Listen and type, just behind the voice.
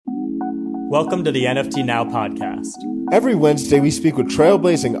Welcome to the NFT Now podcast. Every Wednesday, we speak with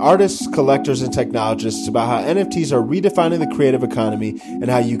trailblazing artists, collectors, and technologists about how NFTs are redefining the creative economy and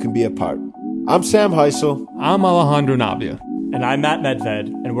how you can be a part. I'm Sam Heisel. I'm Alejandro Navia. And I'm Matt Medved,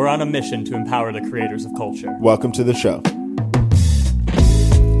 and we're on a mission to empower the creators of culture. Welcome to the show.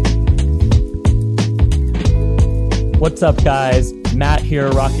 What's up, guys? Matt here,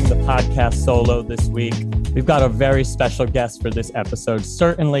 rocking the podcast solo this week. We've got a very special guest for this episode,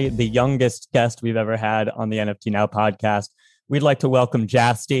 certainly the youngest guest we've ever had on the NFT Now podcast. We'd like to welcome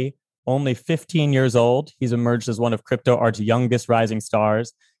Jasti, only 15 years old. He's emerged as one of crypto art's youngest rising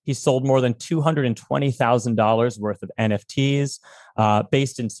stars. He's sold more than $220,000 worth of NFTs,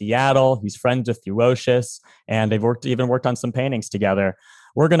 based in Seattle. He's friends with Theocious, and they've even worked on some paintings together.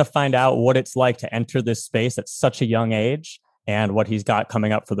 We're going to find out what it's like to enter this space at such a young age and what he's got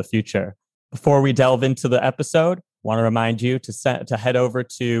coming up for the future. Before we delve into the episode, I want to remind you to head over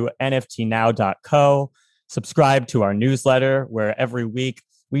to nftnow.co, subscribe to our newsletter, where every week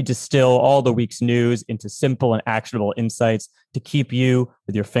we distill all the week's news into simple and actionable insights to keep you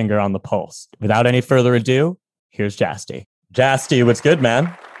with your finger on the pulse. Without any further ado, here's Jasti. Jasti, what's good,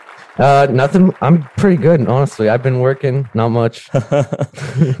 man? Nothing. I'm pretty good, honestly. I've been working, not much.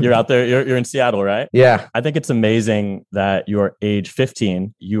 You're out there. You're in Seattle, right? Yeah. I think it's amazing that you are age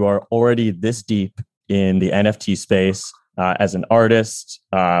 15. You are already this deep in the NFT space as an artist,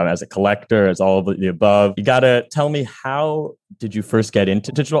 as a collector, as all of the above. You got to tell me, how did you first get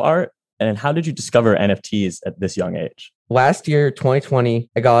into digital art? And how did you discover NFTs at this young age? Last year, 2020,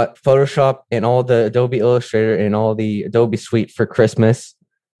 I got Photoshop and all the Adobe Illustrator and all the Adobe Suite for Christmas.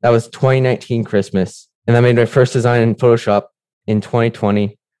 That was 2019 Christmas. And I made my first design in Photoshop in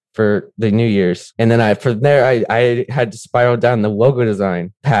 2020 for the New Year's. And then I had to spiral down the logo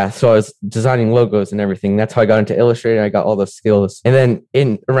design path. So I was designing logos and everything. That's how I got into Illustrator. I got all those skills. And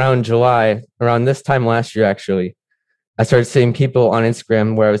then around July, around this time last year, actually, I started seeing people on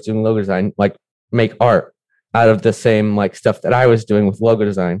Instagram where I was doing logo design, like make art out of the same like stuff that I was doing with logo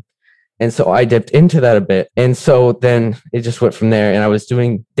design. And so I dipped into that a bit. And so then it just went from there. And I was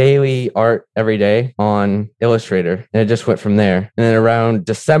doing daily art every day on Illustrator. And it just went from there. And then around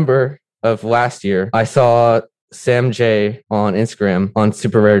December of last year, I saw Sam J on Instagram on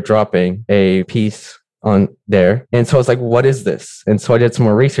Super Rare dropping a piece on there. And so I was like, what is this? And so I did some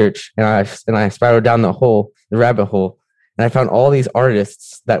more research, and I spiraled down the rabbit hole. And I found all these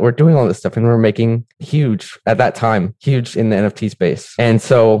artists that were doing all this stuff and were making huge in the NFT space. And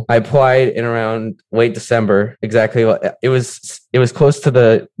so I applied in around late December. Exactly. It was close to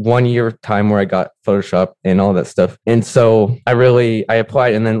the 1 year time where I got Photoshop and all that stuff. And so I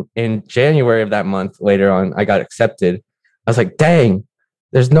applied. And then in January of that month, later on, I got accepted. I was like, dang,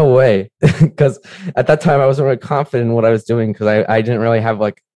 there's no way. Because at that time I wasn't really confident in what I was doing, because I didn't really have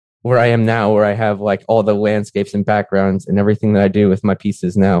like where I am now, where I have like all the landscapes and backgrounds and everything that I do with my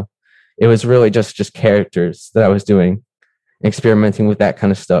pieces now. It was really just characters that I was doing, experimenting with that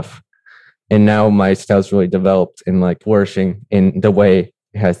kind of stuff. And now my style's really developed and like flourishing in the way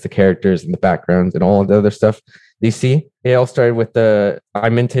it has the characters and the backgrounds and all the other stuff that you see. It all started with I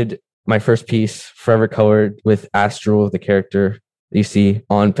minted my first piece, Forever Colored, with Astral, the character that you see,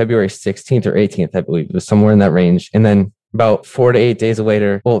 on February 16th or 18th, I believe. It was somewhere in that range. And then about 4 to 8 days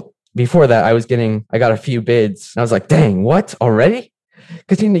later, before that, I got a few bids. I was like, dang, what, already?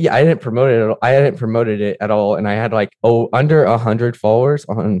 Because I didn't promote it at all. I hadn't promoted it at all. And I had like under 100 followers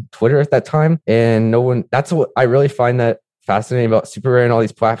on Twitter at that time. And no one, that's what I really find that fascinating about Super Rare and all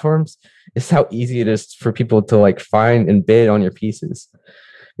these platforms, is how easy it is for people to like find and bid on your pieces.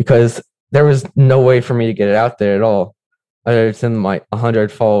 Because there was no way for me to get it out there at all, other than my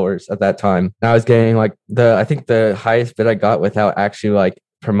 100 followers at that time. And I was getting like I think the highest bid I got without actually like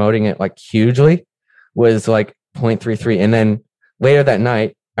promoting it like hugely was like 0.33. And then later that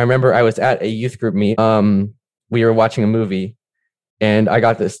night, I remember I was at a youth group meet. We were watching a movie, and I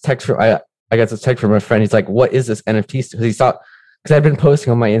got this text from a friend. He's like, what is this NFT? Because I'd been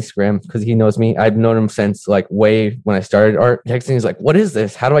posting on my Instagram, because he knows me. I'd known him since like way when I started art. Texting, he's like, what is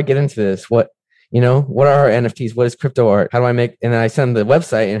this? How do I get into this? What are our NFTs? What is crypto art? How do I make? And then I send the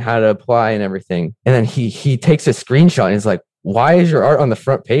website and how to apply and everything. And then he takes a screenshot and he's like, why is your art on the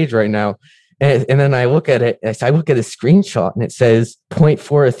front page right now? And then I look at it, and I look at a screenshot, and it says 0.4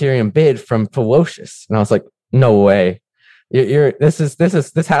 Ethereum bid from Theocious. And I was like, no way. This has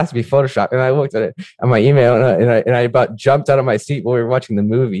to be Photoshop. And I looked at it on my email, and I about jumped out of my seat while we were watching the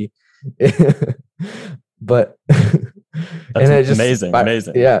movie. But that's amazing.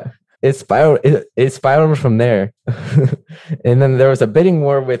 Yeah. it spiraled from there. And then there was a bidding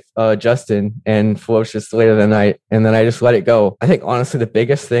war with Justin and Ferocious later that night, and then I just let it go. I think honestly the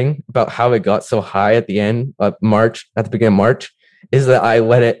biggest thing about how it got so high at the end of March, at the beginning of March, is that I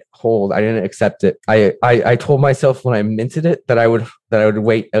let it hold. I didn't accept it. I told myself when I minted it that I would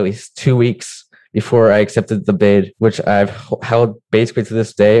wait at least 2 weeks before I accepted the bid, which I've held basically to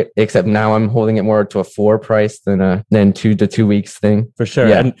this day, except now I'm holding it more to a floor price than 2 to 2 weeks thing. For sure.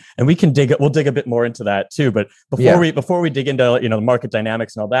 Yeah. And we'll dig a bit more into that too. But before we dig into, the market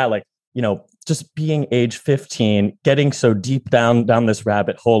dynamics and all that, like, just being age 15, getting so deep down this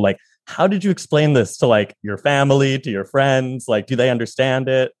rabbit hole, like, how did you explain this to like your family, to your friends? Like, do they understand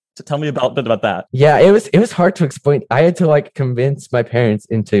it? Tell me a bit about that. Yeah, it was hard to explain. I had to like convince my parents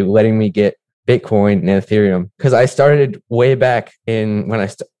into letting me get Bitcoin and Ethereum, because I started way back in when I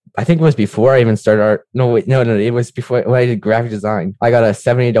think it was before I even started art. No, it was before when I did graphic design. I got a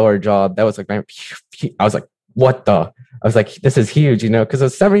 $70 job. That was like I was like, what the? I was like, this is huge, because it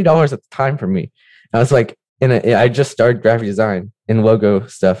was $70 at the time for me. And I was like, I just started graphic design and logo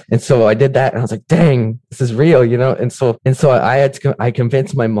stuff. And so I did that and I was like, dang, this is real, And so I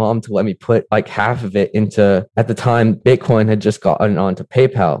convinced my mom to let me put like half of it into, at the time, Bitcoin had just gotten onto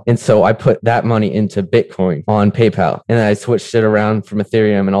PayPal. And so I put that money into Bitcoin on PayPal. And then I switched it around from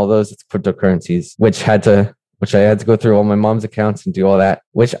Ethereum and all those cryptocurrencies, which I had to go through all my mom's accounts and do all that,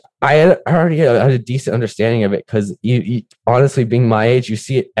 which I already had a decent understanding of it, because you honestly, being my age, you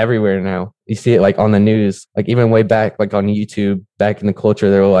see it everywhere now. You see it like on the news, like even way back, like on YouTube, back in the culture,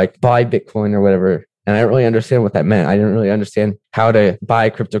 they were like, buy Bitcoin or whatever. And I didn't really understand what that meant. I didn't really understand how to buy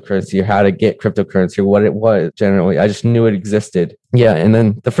cryptocurrency or how to get cryptocurrency or what it was generally. I just knew it existed. Yeah. And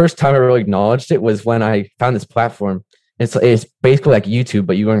then the first time I really acknowledged it was when I found this platform. It's basically like YouTube,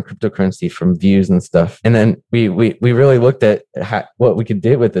 but you earn cryptocurrency from views and stuff. And then we really looked at what we could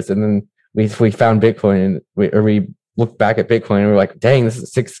do with this. And then we found Bitcoin, and we looked back at Bitcoin and we were like, dang, this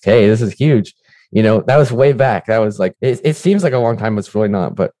is 6K. This is huge. That was way back. That was like, it seems like a long time, but it's really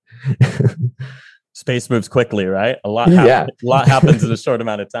not. But space moves quickly, right? A lot happens in a short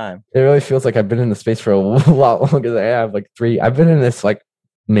amount of time. It really feels like I've been in the space for a lot longer than I have. Like I've been in this like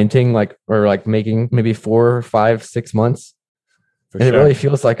minting or making maybe 4, 5, 6 months. And it really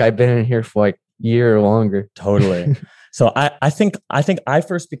feels like I've been in here for like a year or longer. Totally. So I think I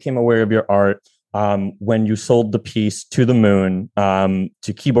first became aware of your art when you sold the piece To the Moon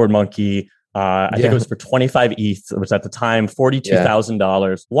to Keyboard Monkey. I think it was for 25 ETH, which at the time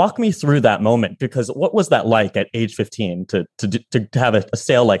 $42,000. Walk me through that moment, because what was that like at age 15 to have a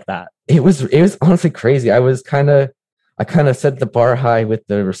sale like that? It was honestly crazy. I kind of set the bar high with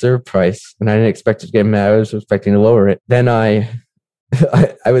the reserve price, and I didn't expect it to get mad. I was expecting to lower it. Then I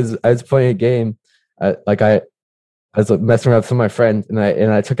was playing a game. I was messing around with some of my friends, and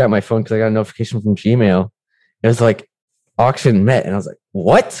I took out my phone because I got a notification from Gmail. It was like auction met, and I was like,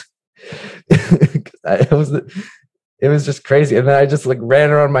 what? It was just crazy. And then I just like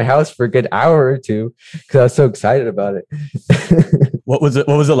ran around my house for a good hour or two because I was so excited about it. What was it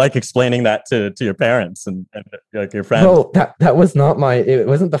like explaining that to your parents and like your friends? No, that was not it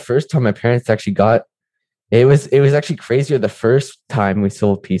wasn't the first time my parents actually got. It was actually crazier the first time we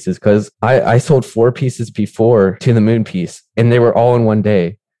sold pieces, because I sold 4 pieces before To the Moon piece, and they were all in one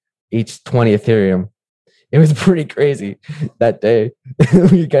day, each 20 Ethereum. It was pretty crazy that day.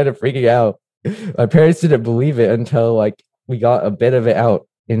 We kind of freaking out. My parents didn't believe it until like we got a bit of it out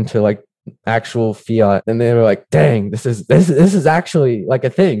into like actual fiat, and they were like, dang, this is actually like a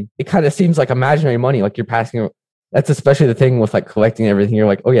thing. It kind of seems like imaginary money, like you're passing. That's especially the thing with like collecting everything. You're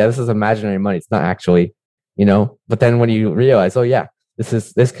like, oh yeah, this is imaginary money. It's not actually, but then when you realize, oh yeah,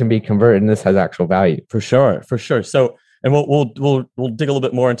 this can be converted and this has actual value. For sure. So, and we'll dig a little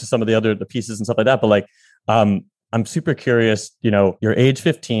bit more into some of the pieces and stuff like that, but like I'm super curious, you're age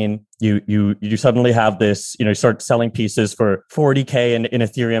 15, you suddenly have this, you start selling pieces for 40K in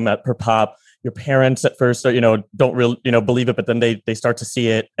Ethereum per pop. Your parents at first, don't really, believe it, but then they start to see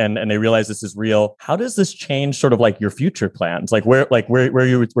it and they realize this is real. How does this change sort of like your future plans? Like where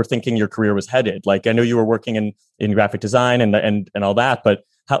you were thinking your career was headed? Like, I know you were working in graphic design and all that, but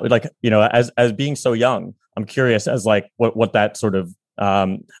how, like, as being so young, I'm curious as like what that sort of,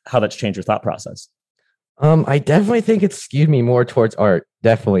 how that's changed your thought process. I definitely think it's skewed me more towards art.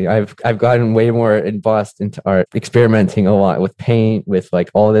 Definitely. I've gotten way more embossed into art, experimenting a lot with paint, with like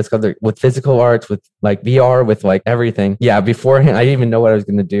all this other, with physical arts, with like VR, with like everything. Yeah. Beforehand, I didn't even know what I was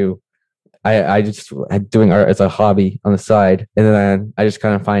going to do. I just had doing art as a hobby on the side. And then I just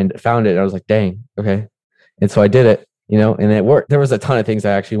kind of found it. And I was like, dang, okay. And so I did it, and it worked. There was a ton of things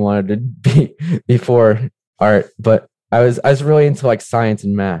I actually wanted to be before art, but I was really into like science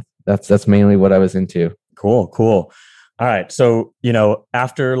and math. That's mainly what I was into. Cool. All right. So,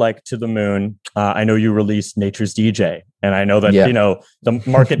 after like To the Moon, I know you released Nature's DJ. And I know that, Yeah. The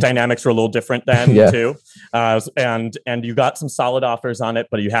market dynamics were a little different then Yeah. too. And you got some solid offers on it,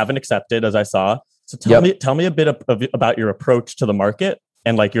 but you haven't accepted, as I saw. So tell me a bit about your approach to the market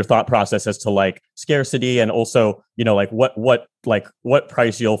and like your thought process as to like scarcity and also, like what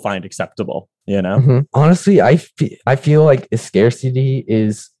price you'll find acceptable, Honestly, I feel like scarcity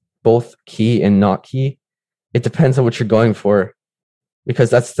is both key and not key. It depends on what you're going for, because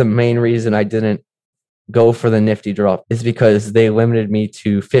that's the main reason I didn't go for the Nifty drop, is because they limited me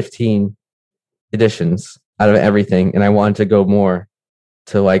to 15 editions out of everything. And I wanted to go more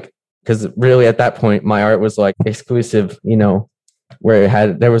to like, because really at that point, my art was like exclusive,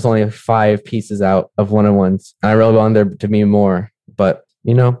 where there was only 5 pieces out of one-on-ones. And I really wanted there to be more, but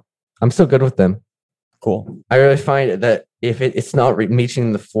I'm still good with them. Cool. I really find that if it's not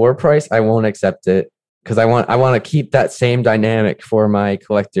reaching the floor price, I won't accept it. Because I want to keep that same dynamic for my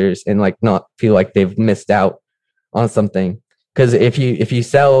collectors and like not feel like they've missed out on something. Because if you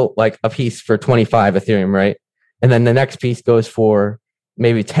sell like a piece for 25 Ethereum, right, and then the next piece goes for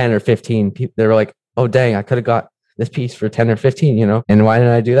maybe 10 or 15, they're like, oh dang, I could have got this piece for 10 or 15, and why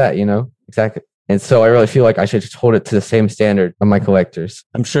didn't I do that? Exactly. And so I really feel like I should just hold it to the same standard of my collectors.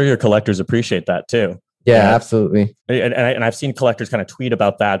 I'm sure your collectors appreciate that too. Yeah, absolutely. And I've seen collectors kind of tweet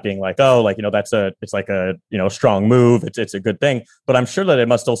about that, being like, oh, like, it's like a, strong move. It's a good thing. But I'm sure that it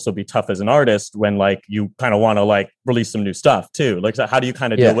must also be tough as an artist when like you kind of want to like release some new stuff too. Like, so how do you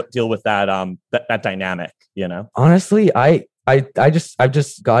kind of deal with that, that dynamic, Honestly, I've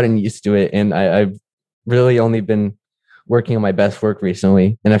just gotten used to it. And I've really only been working on my best work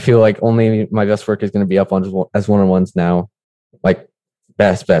recently. And I feel like only my best work is going to be up as one-on-ones now, like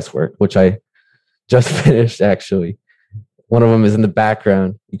best work, which I just finished actually. One of them is in the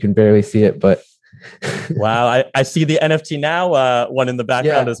background. You can barely see it, but wow, I see the NFT now one in the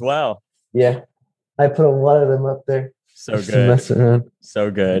background as well. Yeah, I put a lot of them up there. So good.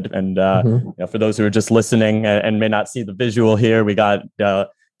 So good. And for those who are just listening and may not see the visual here, we got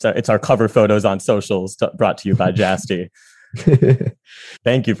it's our cover photos on socials brought to you by Jasti.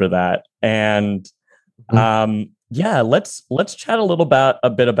 Thank you for that. And let's chat a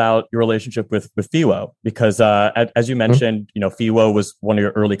bit about your relationship with Fiwo, because as you mentioned, Fiwo was one of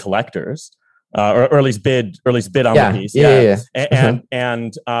your early collectors, or at least bid on the piece. Yeah.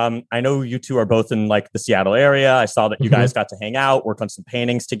 And I know you two are both in like the Seattle area. I saw that you guys got to hang out, work on some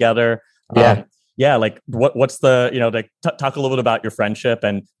paintings together. Like what's the talk a little bit about your friendship,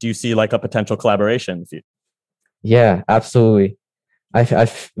 and do you see like a potential collaboration? Yeah, absolutely.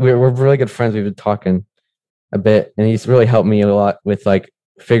 We're really good friends. We've been talking a bit, and he's really helped me a lot with like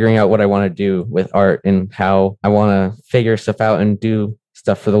figuring out what I want to do with art and how I want to figure stuff out and do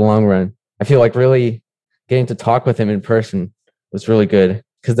stuff for the long run. I feel like really getting to talk with him in person was really good,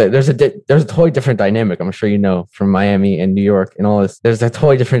 because there's a totally different dynamic. I'm sure from Miami and New York and all this. There's a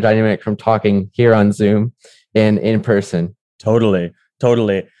totally different dynamic from talking here on Zoom and in person. Totally.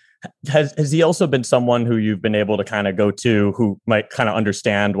 Has he also been someone who you've been able to kind of go to, who might kind of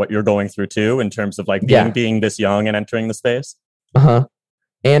understand what you're going through too, in terms of like being this young and entering the space?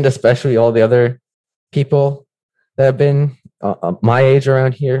 And especially all the other people that have been my age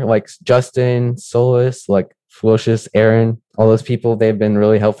around here, like Justin, Solus, like Felicius, Aaron, all those people, they've been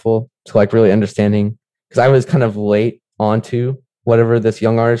really helpful to like really understanding, because I was kind of late onto whatever this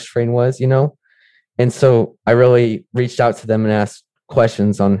young artist train was, and so I really reached out to them and asked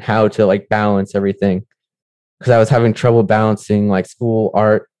questions on how to like balance everything, because I was having trouble balancing like school,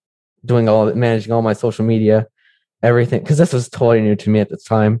 art, managing all my social media, everything, because this was totally new to me at the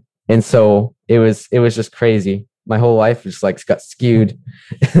time. And so it was just crazy. My whole life just like got skewed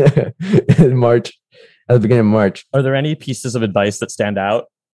in March, at the beginning of March. Are there any pieces of advice that stand out,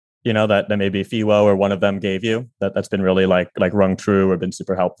 that maybe Fiwo or one of them gave you that's been really like rung true or been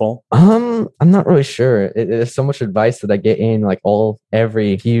super helpful? I'm not really sure. There's so much advice that I get in like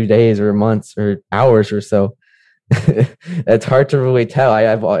every few days or months or hours or so. It's hard to really tell.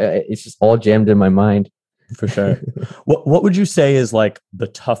 It's just all jammed in my mind. For sure. What would you say is like the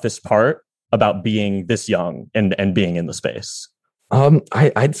toughest part about being this young and being in the space?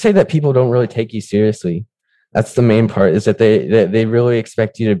 I'd say that people don't really take you seriously. That's the main part, is that they really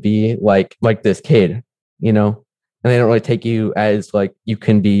expect you to be like this kid, and they don't really take you as like you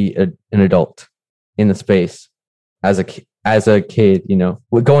can be an adult in the space as a kid,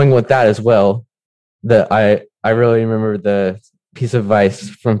 Going with that as well, I really remember the piece of advice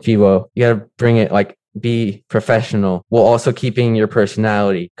from Fiwo. You gotta bring it like, be professional while also keeping your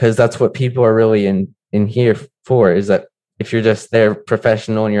personality, because that's what people are really in here for, is that if you're just there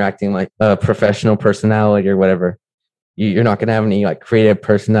professional and you're acting like a professional personality or whatever, you're not going to have any like creative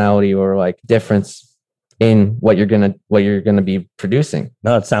personality or like difference in what you're gonna be producing.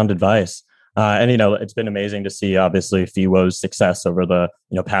 No, that's sound advice. And it's been amazing to see obviously FIWO's success over the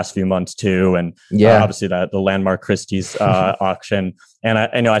past few months too, and obviously the landmark Christie's auction.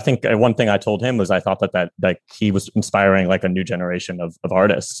 And I think one thing I told him was I thought that like he was inspiring like a new generation of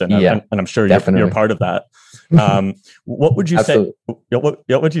artists, and I'm sure you're part of that. What would you say?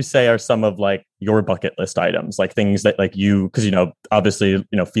 What would you say are some of like your bucket list items, like things that like you, because obviously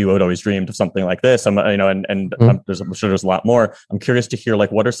FIWO had always dreamed of something like this. I'm I'm sure there's a lot more. I'm curious to hear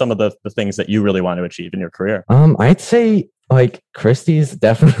like what are some of the things that you really want to achieve in your career. I'd say like Christie's,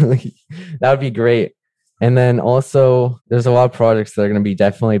 definitely. That would be great. And then also there's a lot of projects that are going to be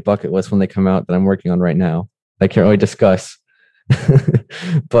definitely bucket list when they come out that I'm working on right now. I can't really discuss,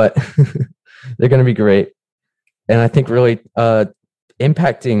 but they're going to be great. And I think really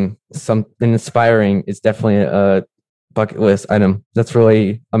impacting something inspiring is definitely a bucket list item. That's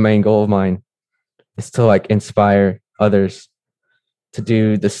really a main goal of mine, is to like inspire others to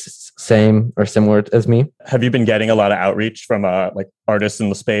do the same or similar as me. Have you been getting a lot of outreach from like artists in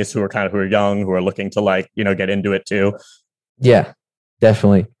the space who are young, who are looking to like, get into it too? Yeah,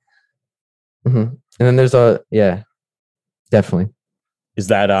 definitely. Mm-hmm. And then there's definitely. Is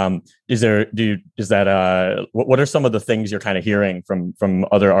that what are some of the things you're kind of hearing from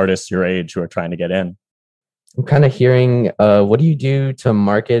other artists your age who are trying to get in? I'm kind of hearing, what do you do to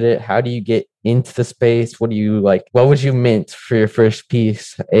market it? How do you get into the space? What do you like? What would you mint for your first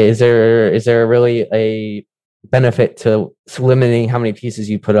piece? Is there really a benefit to limiting how many pieces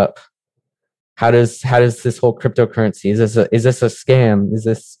you put up? How does this whole cryptocurrency, is this a scam? Is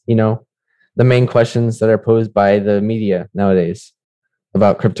this, the main questions that are posed by the media nowadays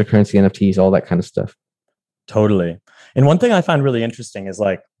about cryptocurrency, NFTs, all that kind of stuff. Totally. And one thing I find really interesting is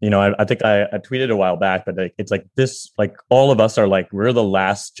like, I think I tweeted a while back, but like, it's like this, like all of us are like, we're the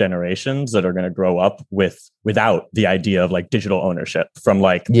last generations that are going to grow up without the idea of like digital ownership from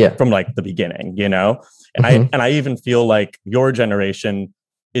the beginning, And I even feel like your generation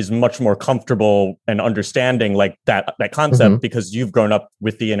is much more comfortable and understanding like that concept because you've grown up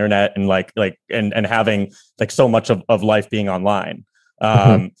with the internet and and having like so much of life being online.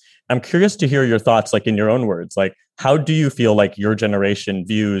 I'm curious to hear your thoughts, like in your own words, like how do you feel like your generation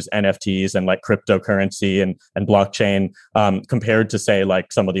views NFTs and like cryptocurrency and blockchain compared to say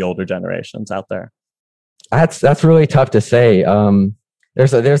like some of the older generations out there? That's really tough to say.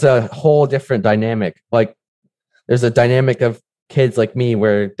 There's a whole different dynamic. Like there's a dynamic of kids like me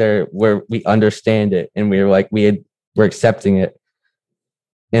where we understand it and we're accepting it,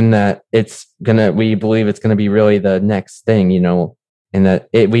 in that we believe it's gonna be really the next thing, and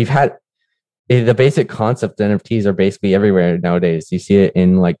that the basic concept of NFTs are basically everywhere nowadays. You see it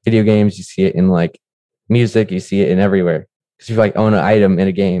in like video games, you see it in like music, you see it in everywhere. Because if you like own an item in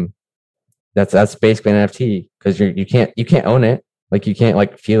a game, that's basically an NFT, because you can't own it, like you can't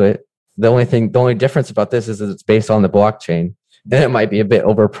like feel it. The only difference about this is that it's based on the blockchain, and it might be a bit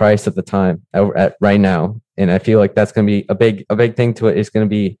overpriced at the time right now. And I feel like that's going to be a big thing to it. Is going to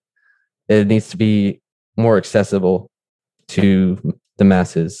be, it needs to be more accessible to the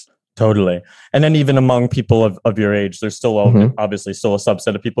masses. Totally. And then even among people of your age, there's still obviously still a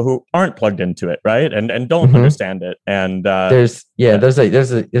subset of people who aren't plugged into it, right? And don't understand it. And there's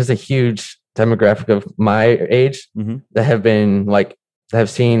a huge demographic of my age that have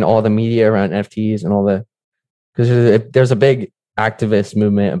seen all the media around NFTs and all the, because there's a big activist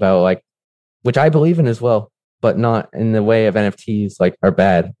movement about like, which I believe in as well, but not in the way of NFTs like are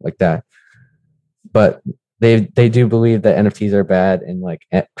bad like that. But they do believe that NFTs are bad and like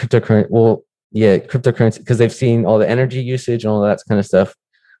cryptocurrency, because they've seen all the energy usage and all that kind of stuff,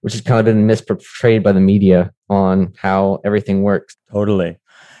 which has kind of been misportrayed by the media on how everything works. Totally.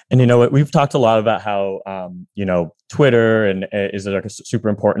 And we've talked a lot about how Twitter and is like a super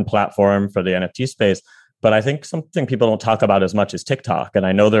important platform for the NFT space. But I think something people don't talk about as much is TikTok. And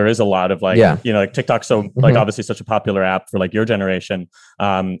I know there is a lot of like TikTok's so like obviously such a popular app for like your generation.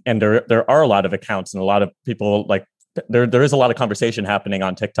 And there are a lot of accounts and a lot of people like there is a lot of conversation happening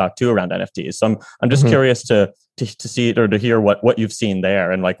on TikTok too around NFTs. So I'm just curious to see or to hear what you've seen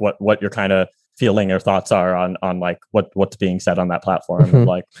there and like what your kind of feeling or thoughts are on like what's being said on that platform. And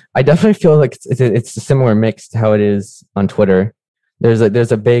like, I definitely feel like it's a similar mix to how it is on Twitter.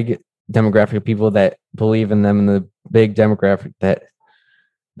 There's a big demographic of people that believe in them, and the big demographic that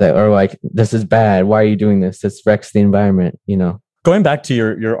are like, this is bad, why are you doing this, wrecks the environment. Going back to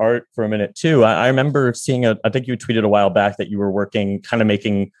your art for a minute too, I remember seeing I think you tweeted a while back that you were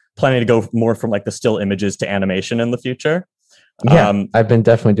planning to go more from like the still images to animation in the future. Yeah, I've been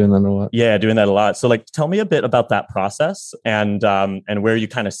definitely doing that a lot. Yeah, doing that a lot. So like, tell me a bit about that process and where you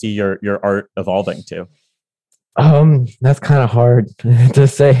kind of see your art evolving to. That's kind of hard to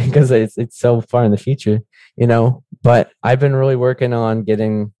say because it's so far in the future, But I've been really working on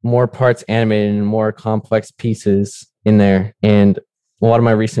getting more parts animated and more complex pieces in there. And a lot of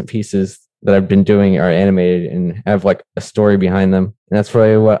my recent pieces that I've been doing are animated and have like a story behind them. And that's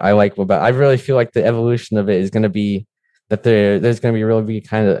really what I like about. I really feel like the evolution of it is going to be that there's going to be really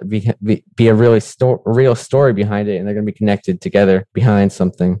be a really real story behind it, and they're going to be connected together behind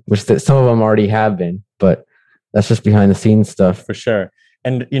something, which some of them already have been, but that's just behind the scenes stuff. For sure.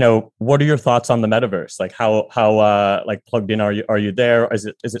 And what are your thoughts on the metaverse? Like how like plugged in are you there? Is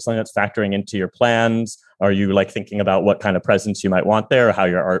it something that's factoring into your plans? Are you like thinking about what kind of presence you might want there, or how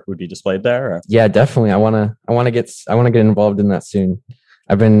your art would be displayed there? Or? Yeah, definitely. I want to get involved in that soon.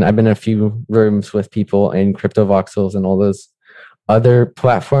 I've been in a few rooms with people in Crypto Voxels and all those other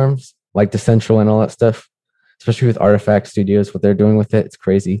platforms like Decentral and all that stuff, especially with Artifact Studios, what they're doing with it. It's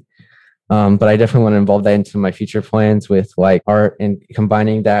crazy. But I definitely want to involve that into my future plans with like art and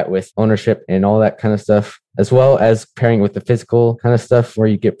combining that with ownership and all that kind of stuff, as well as pairing with the physical kind of stuff where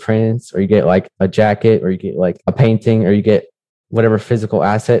you get prints or you get like a jacket or you get like a painting or you get whatever physical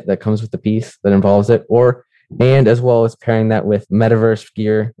asset that comes with the piece that involves it, and as well as pairing that with metaverse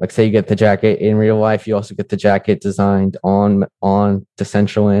gear. Like say you get the jacket in real life, you also get the jacket designed on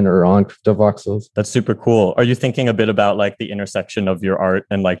Decentraland or on Crypto Voxels. That's super cool. Are you thinking a bit about like the intersection of your art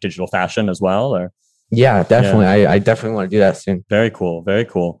and like digital fashion as well? Or yeah, definitely. Yeah. I definitely want to do that soon. Very cool. Very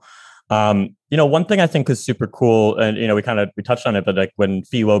cool. One thing I think is super cool, and we touched on it, but like when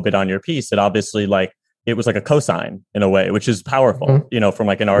Fiwo bid on your piece, it was like a cosign in a way, which is powerful, from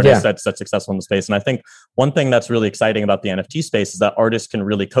like an artist that's successful in the space. And I think one thing that's really exciting about the NFT space is that artists can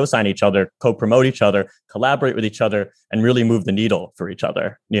really cosign each other, co-promote each other, collaborate with each other, and really move the needle for each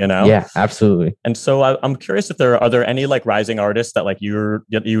other, Yeah, absolutely. And so I'm curious if are there any like rising artists that like you're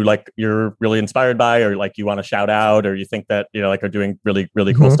really inspired by, or like you want to shout out, or you think that, like are doing really,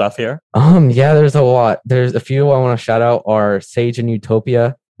 really cool stuff here? Yeah, there's a lot. There's a few I want to shout out are Sage and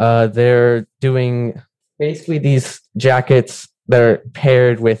Utopia. They're doing basically these jackets that are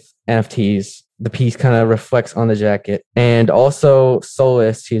paired with NFTs. The piece kind of reflects on the jacket. And also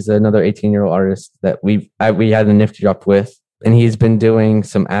Solus, he's another 18-year-old artist that we had a Nifty drop with. And he's been doing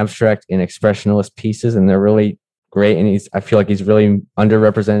some abstract and expressionist pieces, and they're really great. And I feel like he's really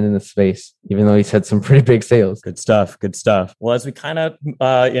underrepresented in the space, even though he's had some pretty big sales. Good stuff. Good stuff. Well, as we kind of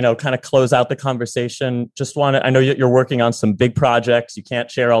close out the conversation, I know you're working on some big projects you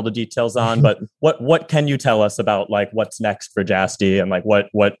can't share all the details on, but what can you tell us about like what's next for Jasti and like what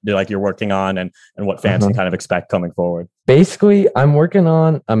like you're working on and what fans can kind of expect coming forward? Basically, I'm working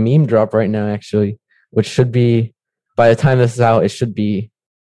on a meme drop right now, actually, which should be, by the time this is out, it should be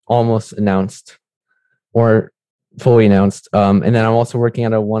almost announced or fully announced. And then I'm also working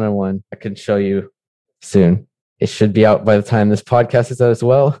on a one-on-one I can show you soon. It should be out by the time this podcast is out as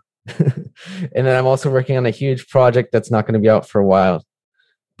well. And then I'm also working on a huge project that's not going to be out for a while,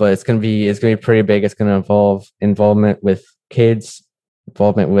 but it's going to be pretty big. It's going to involve involvement with kids,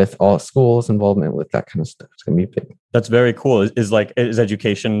 involvement with all schools, involvement with that kind of stuff. It's going to be big. That's very cool. Is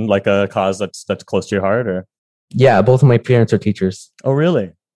education like a cause that's close to your heart, or? Yeah, both of my parents are teachers. Oh,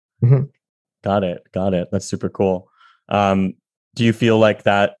 really? Mm-hmm. Got it. That's super cool. Do you feel like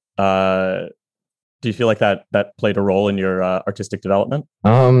that? That played a role in your artistic development?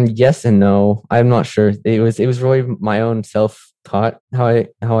 Yes and no. I'm not sure. It was really my own self-taught how I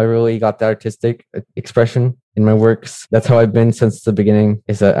really got the artistic expression in my works. That's how I've been since the beginning.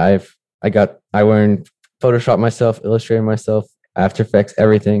 Is that I learned Photoshop myself, Illustrator myself, After Effects,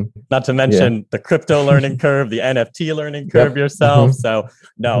 everything. Not to mention the crypto learning curve, the NFT learning curve yourself. Mm-hmm.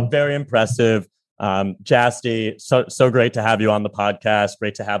 So very impressive. Jasti, so great to have you on the podcast.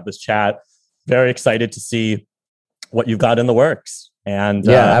 Great to have this chat. Very excited to see what you've got in the works. And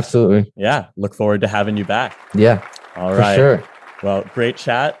absolutely. Yeah, look forward to having you back. Yeah, all right. For sure. Well, great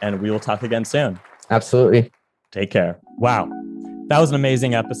chat, and we will talk again soon. Absolutely. Take care. Wow. That was an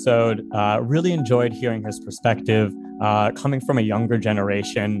amazing episode. Really enjoyed hearing his perspective, coming from a younger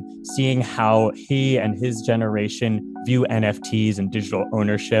generation, seeing how he and his generation view NFTs and digital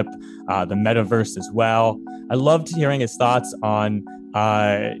ownership, the metaverse as well. I loved hearing his thoughts on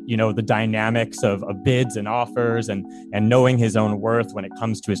the dynamics of bids and offers and knowing his own worth when it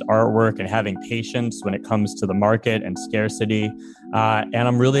comes to his artwork and having patience when it comes to the market and scarcity. And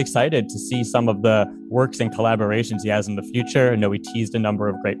I'm really excited to see some of the works and collaborations he has in the future. I know he teased a number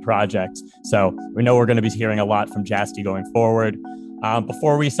of great projects. So we know we're going to be hearing a lot from Jasti going forward.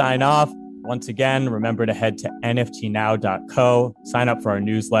 Before we sign off, I Once again, remember to head to nftnow.co, sign up for our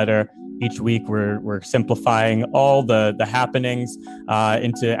newsletter. Each week, we're simplifying all the happenings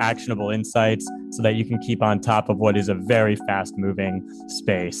into actionable insights so that you can keep on top of what is a very fast-moving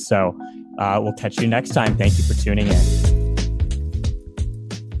space. So we'll catch you next time. Thank you for tuning in.